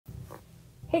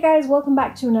Hey guys, welcome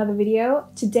back to another video.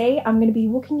 Today I'm going to be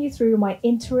walking you through my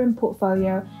interim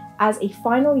portfolio as a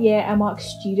final year MArch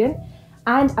student,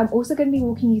 and I'm also going to be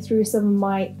walking you through some of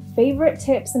my favorite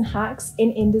tips and hacks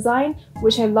in InDesign,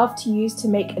 which I love to use to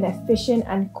make an efficient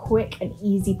and quick and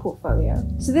easy portfolio.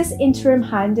 So this interim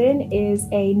hand-in is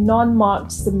a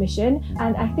non-marked submission,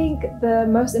 and I think the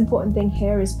most important thing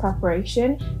here is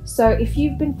preparation. So if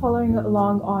you've been following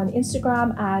along on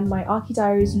Instagram and my Archi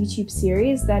Diaries YouTube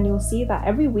series, then you'll see that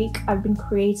every week I've been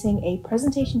creating a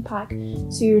presentation pack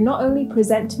to not only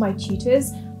present to my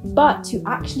tutors, but to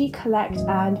actually collect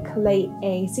and collate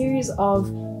a series of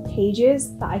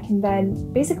pages that I can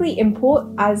then basically import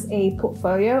as a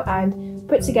portfolio and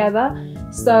put together.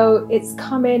 So it's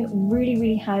come in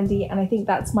really handy, and I think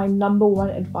that's my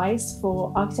 #1 advice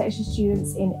for architecture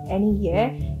students in any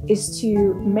year, is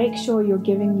to make sure you're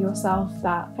giving yourself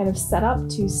that kind of setup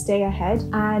to stay ahead.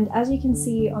 And as you can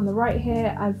see on the right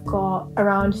here, I've got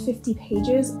around 50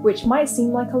 pages, which might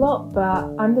seem like a lot,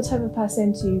 but I'm the type of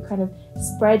person to kind of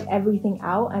spread everything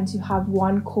out and to have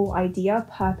one core idea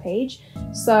per page.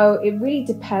 So it really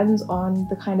depends on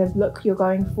the kind of look you're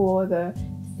going for, the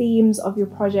themes of your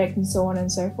project, and so on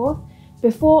and so forth.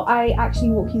 Before I actually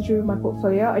walk you through my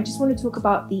portfolio, I just want to talk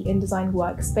about the InDesign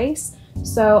Workspace.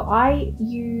 So I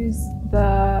use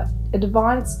the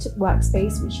advanced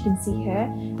workspace, which you can see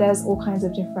here. There's all kinds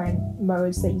of different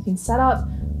modes that you can set up,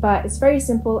 but it's very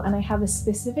simple, and I have a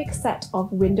specific set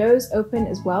of windows open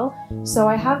as well. So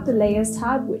I have the layers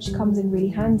tab, which comes in really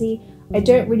handy. I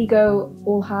don't really go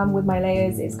all ham with my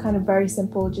layers. It's kind of very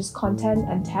simple, just content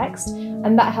and text.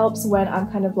 And that helps when I'm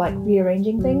kind of like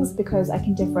rearranging things, because I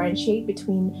can differentiate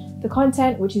between the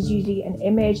content, which is usually an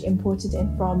image imported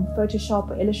in from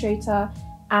Photoshop or Illustrator,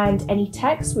 and any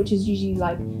text, which is usually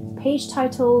like page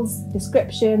titles,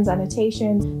 descriptions,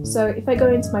 annotations. So if I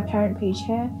go into my parent page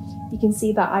here, you can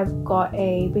see that I've got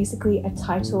basically a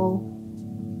title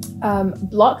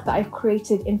block that I've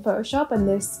created in Photoshop, and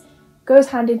this goes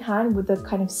hand in hand with the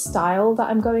kind of style that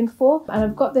I'm going for. And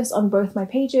I've got this on both my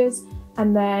pages.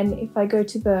 And then if I go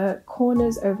to the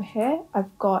corners over here,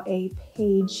 I've got a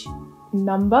page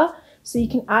number. So you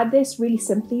can add this really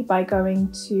simply by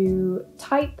going to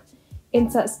type,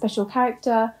 insert special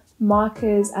character,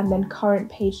 markers, and then current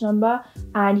page number.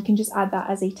 And you can just add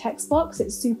that as a text box.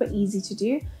 It's super easy to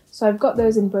do. So I've got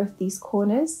those in both these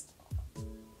corners.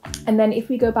 And then if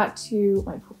we go back to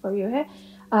my portfolio here,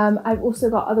 I've also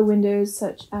got other windows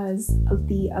such as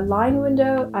the align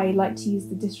window. I like to use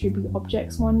the distribute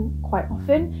objects one quite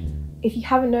often. If you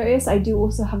haven't noticed, I do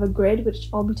also have a grid, which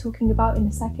I'll be talking about in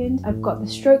a second. I've got the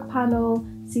stroke panel,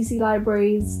 CC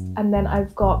libraries, and then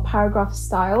I've got paragraph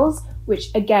styles, which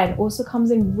again also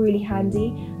comes in really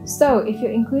handy. So if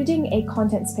you're including a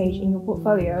contents page in your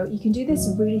portfolio, you can do this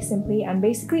really simply and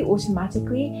basically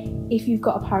automatically if you've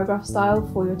got a paragraph style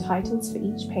for your titles for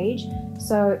each page.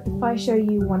 So if I show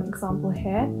you one example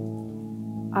here,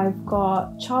 I've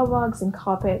got char rugs and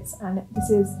carpets, and this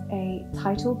is a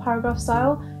title paragraph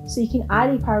style. So you can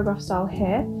add a paragraph style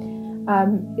here.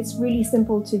 It's really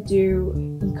simple to do.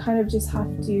 You kind of just have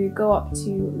to go up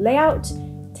to layout,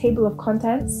 table of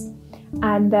contents,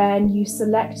 and then you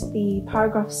select the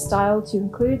paragraph style to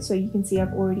include. So you can see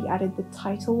I've already added the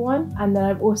title one, and then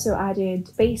I've also added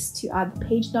space to add the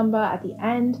page number at the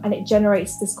end, and it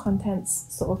generates this contents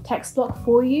sort of text block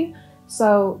for you.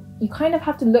 So you kind of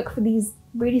have to look for these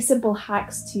really simple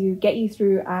hacks to get you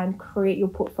through and create your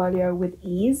portfolio with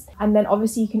ease. And then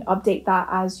obviously you can update that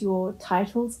as your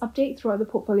titles update throughout the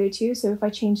portfolio too. So if I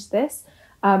change this,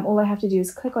 all I have to do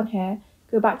is click on here,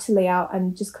 go back to layout,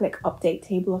 and just click update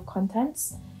table of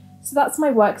contents. So that's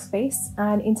my workspace.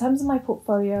 And in terms of my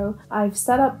portfolio, I've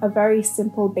set up a very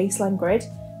simple baseline grid.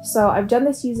 So I've done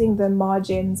this using the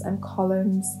margins and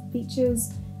columns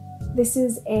features. This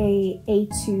is a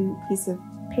A2 piece of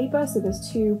paper, so there's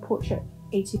 2 portrait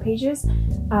A2 pages,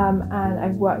 and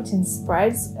I've worked in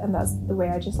spreads, and that's the way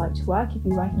I just like to work. If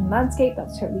you're working in landscape,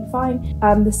 that's totally fine.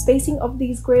 The spacing of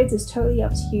these grids is totally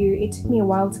up to you. It took me a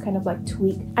while to kind of like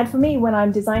tweak. And for me, when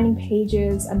I'm designing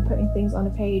pages and putting things on a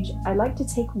page, I like to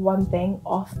take one thing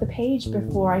off the page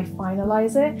before I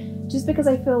finalize it, just because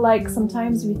I feel like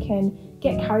sometimes we can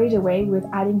get carried away with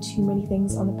adding too many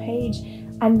things on the page,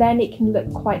 and then it can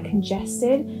look quite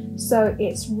congested. So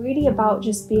it's really about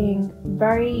just being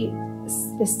very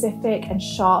specific and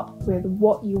sharp with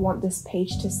what you want this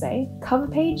page to say. Cover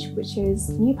page, which is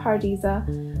New Paradisa,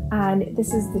 and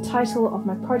this is the title of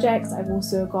my projects. I've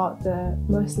also got the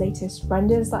most latest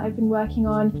renders that I've been working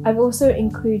on. I've also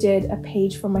included a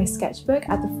page from my sketchbook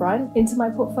at the front into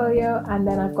my portfolio, and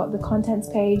then I've got the contents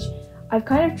page. I've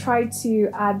kind of tried to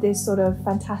add this sort of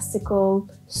fantastical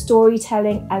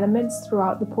storytelling elements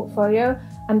throughout the portfolio,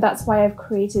 and that's why I've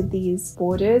created these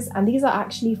borders. And these are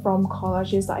actually from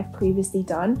collages that I've previously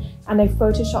done, and I've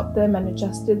photoshopped them and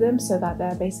adjusted them so that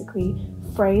they're basically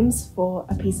frames for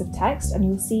a piece of text, and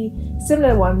you'll see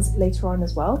similar ones later on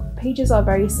as well. Pages are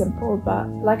very simple, but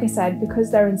like I said, because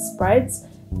they're in spreads,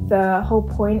 the whole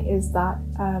point is that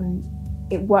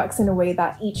it works in a way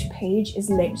that each page is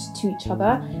linked to each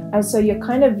other, and so you're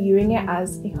kind of viewing it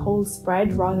as a whole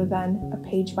spread rather than a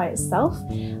page by itself.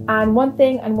 And one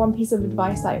thing and one piece of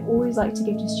advice that I always like to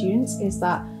give to students is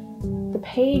that the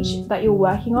page that you're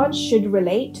working on should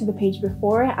relate to the page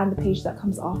before it and the page that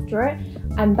comes after it,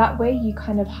 and that way you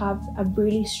kind of have a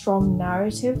really strong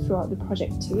narrative throughout the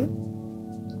project too.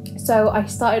 So I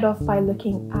started off by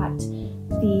looking at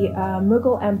the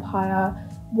Mughal Empire,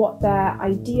 what their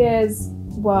ideas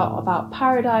were about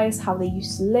paradise, how they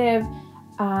used to live,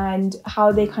 and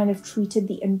how they kind of treated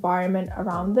the environment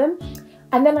around them.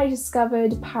 And then I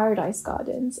discovered paradise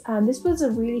gardens, and this was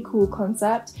a really cool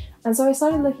concept. And so I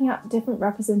started looking at different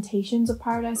representations of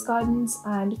paradise gardens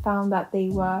and found that they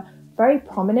were very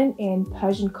prominent in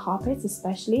Persian carpets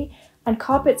especially. And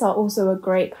carpets are also a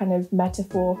great kind of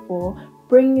metaphor for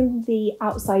bringing the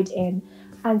outside in.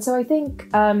 And so I think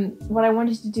what I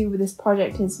wanted to do with this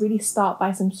project is really start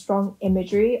by some strong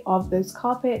imagery of those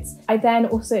carpets. I then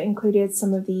also included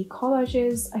some of the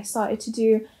collages I started to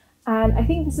do. And I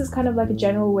think this is kind of like a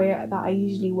general way that I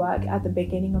usually work at the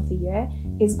beginning of the year,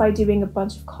 is by doing a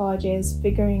bunch of collages,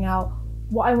 figuring out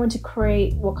what I want to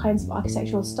create, what kinds of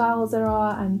architectural styles there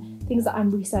are, and things that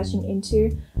I'm researching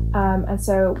into. And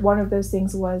so one of those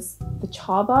things was the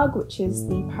Charbagh, which is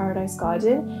the paradise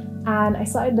garden. And I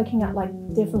started looking at like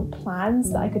different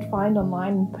plans that I could find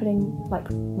online and putting like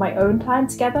my own plan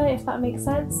together, if that makes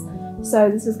sense.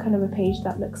 So this is kind of a page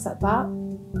that looks at that.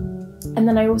 And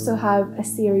then I also have a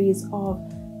series of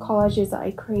collages that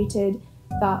I created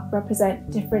that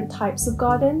represent different types of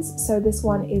gardens. So this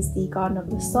one is the Garden of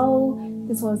the Soul,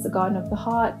 this one's the Garden of the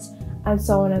Heart, and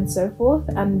so on and so forth.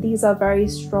 And these are very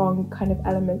strong kind of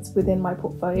elements within my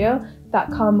portfolio that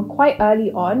come quite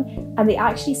early on, and they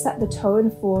actually set the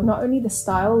tone for not only the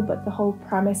style but the whole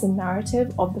premise and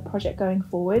narrative of the project going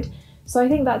forward. So I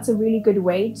think that's a really good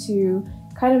way to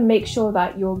kind of make sure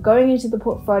that you're going into the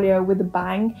portfolio with a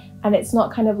bang, and it's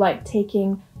not kind of like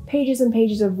taking pages and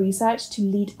pages of research to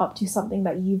lead up to something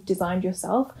that you've designed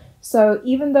yourself. So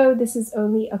even though this is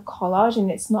only a collage and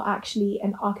it's not actually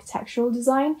an architectural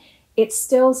design, it's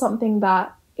still something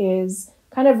that is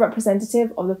kind of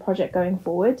representative of the project going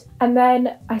forward. And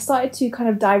then I started to kind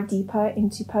of dive deeper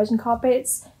into Persian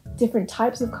carpets, different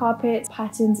types of carpets,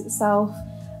 patterns itself,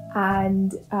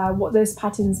 and what those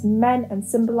patterns meant and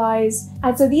symbolize.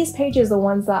 And so these pages are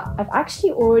ones that I've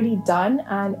actually already done,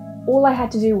 and all I had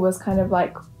to do was kind of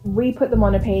like re-put them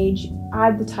on a page,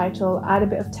 add the title, add a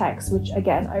bit of text, which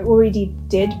again I already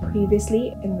did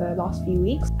previously in the last few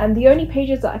weeks. And the only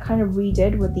pages that I kind of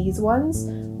redid were these ones,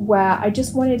 where I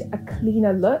just wanted a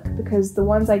cleaner look, because the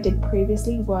ones I did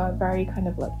previously were very kind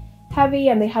of like heavy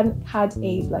and they hadn't had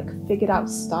a like figured out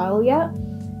style yet.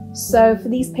 So for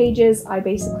these pages, I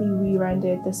basically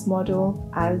re-rendered this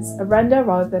model as a render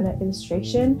rather than an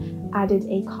illustration, added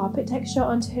a carpet texture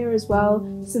onto here as well.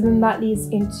 So then that leads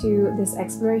into this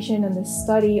exploration and this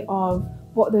study of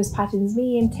what those patterns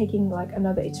mean, taking like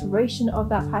another iteration of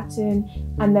that pattern,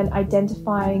 and then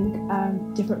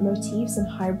identifying different motifs and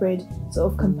hybrid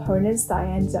sort of components that I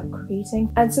ended up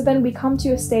creating. And so then we come to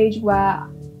a stage where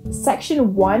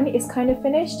section 1 is kind of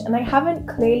finished, and I haven't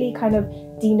clearly kind of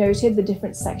denoted the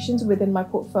different sections within my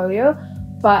portfolio,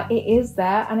 but it is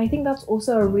there. And I think that's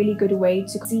also a really good way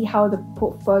to see how the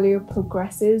portfolio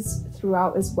progresses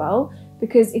throughout as well,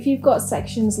 because if you've got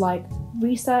sections like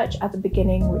research at the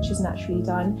beginning, which is naturally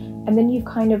done, and then you've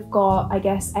kind of got, I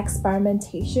guess,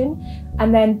 experimentation,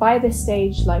 and then by this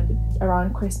stage, like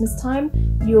around Christmas time,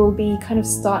 you'll be kind of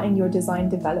starting your design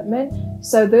development.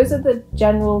 So those are the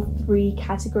general 3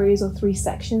 categories or 3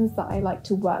 sections that I like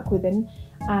to work within.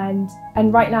 And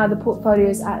right now the portfolio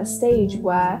is at a stage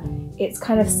where it's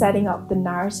kind of setting up the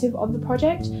narrative of the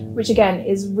project, which again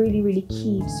is really, really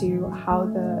key to how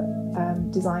the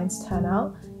designs turn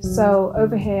out. So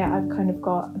over here I've kind of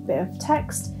got a bit of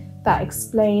text that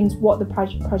explains what the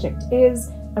project is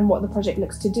and what the project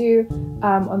looks to do.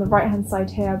 On the right hand side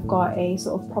here I've got a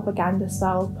sort of propaganda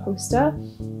style poster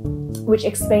which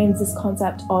explains this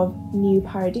concept of New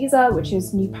Paradisa, which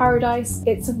is new paradise.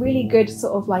 It's a really good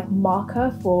sort of like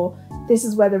marker for this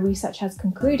is where the research has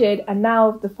concluded, and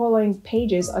now the following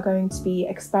pages are going to be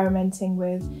experimenting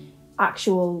with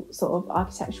actual sort of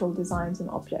architectural designs and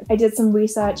objects. I did some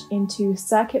research into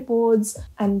circuit boards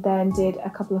and then did a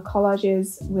couple of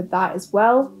collages with that as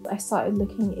well. I started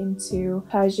looking into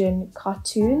Persian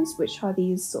cartoons, which are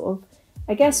these sort of,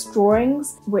 I guess,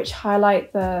 drawings which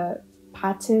highlight the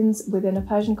patterns within a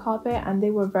Persian carpet, and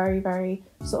they were very, very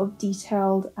sort of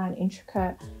detailed and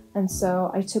intricate. And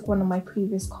so I took one of my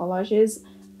previous collages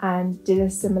and did a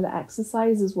similar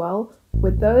exercise as well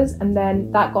with those, and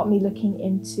then that got me looking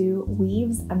into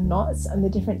weaves and knots and the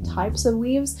different types of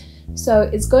weaves. So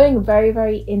it's going very,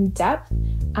 very in depth,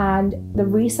 and the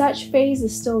research phase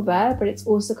is still there, but it's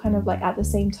also kind of like at the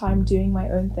same time doing my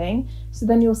own thing. So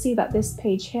then you'll see that this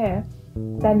page here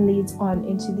then leads on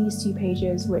into these two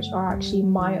pages, which are actually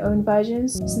my own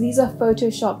versions. So these are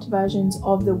photoshopped versions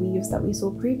of the weaves that we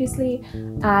saw previously,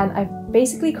 and I've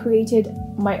basically created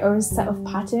my own set of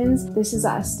patterns. This is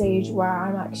at a stage where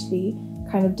I'm actually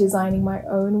kind of designing my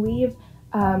own weave,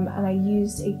 and I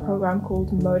used a program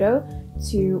called Modo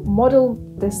to model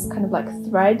this kind of like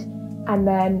thread and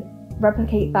then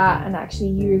replicate that and actually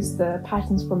use the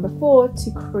patterns from before to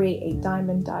create a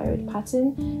diamond diode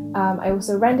pattern. I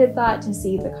also rendered that to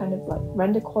see the kind of like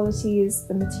render qualities,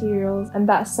 the materials, and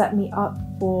that set me up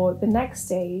for the next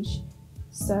stage.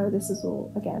 So this is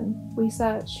all, again,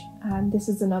 research, and this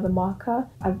is another marker.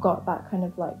 I've got that kind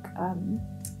of like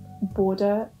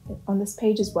border on this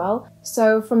page as well.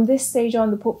 So from this stage on,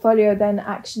 the portfolio then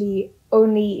actually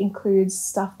only includes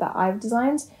stuff that I've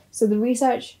designed. So the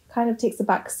research kind of takes a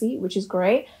back seat, which is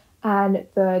great, and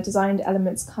the designed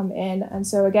elements come in. And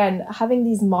so again, having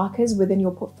these markers within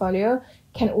your portfolio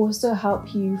can also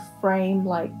help you frame,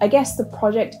 like, I guess, the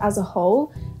project as a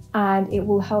whole, and it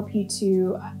will help you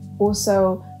to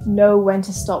also know when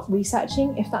to stop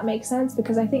researching, if that makes sense,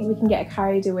 because I think we can get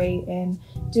carried away in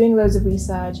doing loads of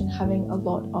research and having a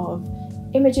lot of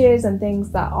images and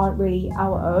things that aren't really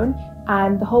our own.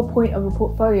 And the whole point of a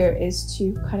portfolio is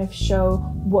to kind of show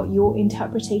what your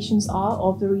interpretations are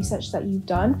of the research that you've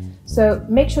done. So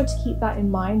make sure to keep that in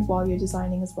mind while you're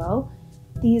designing as well.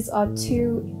 These are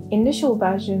two initial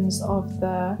versions of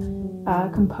the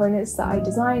components that I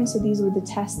designed. So these were the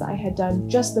tests that I had done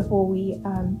just before we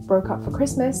broke up for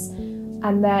Christmas.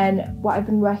 And then what I've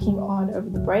been working on over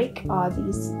the break are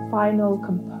these final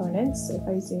components. So if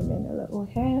I zoom in a little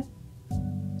here,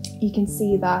 you can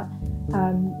see that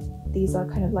these are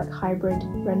kind of like hybrid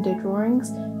render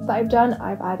drawings that I've done.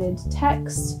 I've added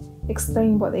text,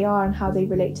 explained what they are and how they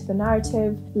relate to the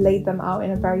narrative, laid them out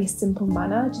in a very simple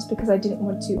manner just because I didn't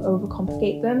want to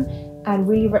overcomplicate them, and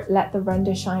really let the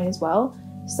render shine as well.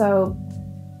 So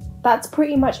that's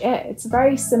pretty much it. It's a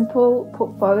very simple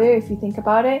portfolio if you think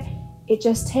about it. It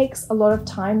just takes a lot of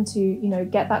time to, you know,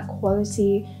 get that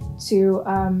quality, to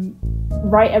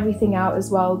write everything out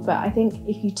as well. But I think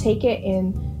if you take it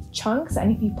in chunks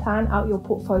and if you plan out your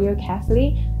portfolio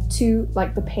carefully to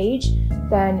like the page,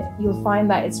 then you'll find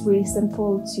that it's really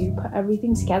simple to put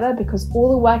everything together because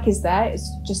all the work is there. It's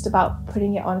just about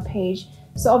putting it on a page.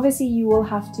 So obviously you will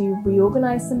have to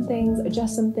reorganize some things,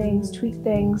 adjust some things, tweak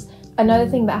things. Another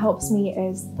thing that helps me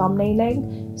is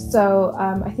thumbnailing. So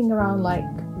I think around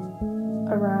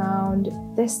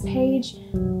this page,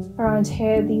 around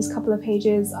here, these couple of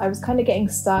pages, I was kind of getting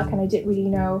stuck and I didn't really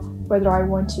know whether I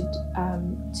wanted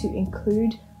to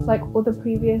include like all the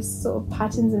previous sort of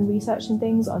patterns and research and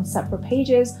things on separate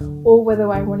pages, or whether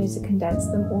I wanted to condense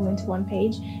them all into one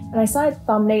page. And I started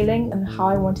thumbnailing and how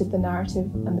I wanted the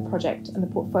narrative and the project and the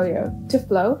portfolio to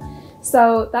flow.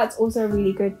 So that's also a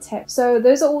really good tip. So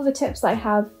those are all the tips that I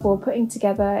have for putting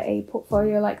together a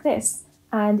portfolio like this.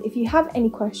 And if you have any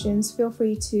questions, feel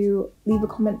free to leave a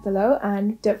comment below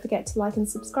and don't forget to like and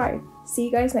subscribe. See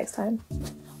you guys next time.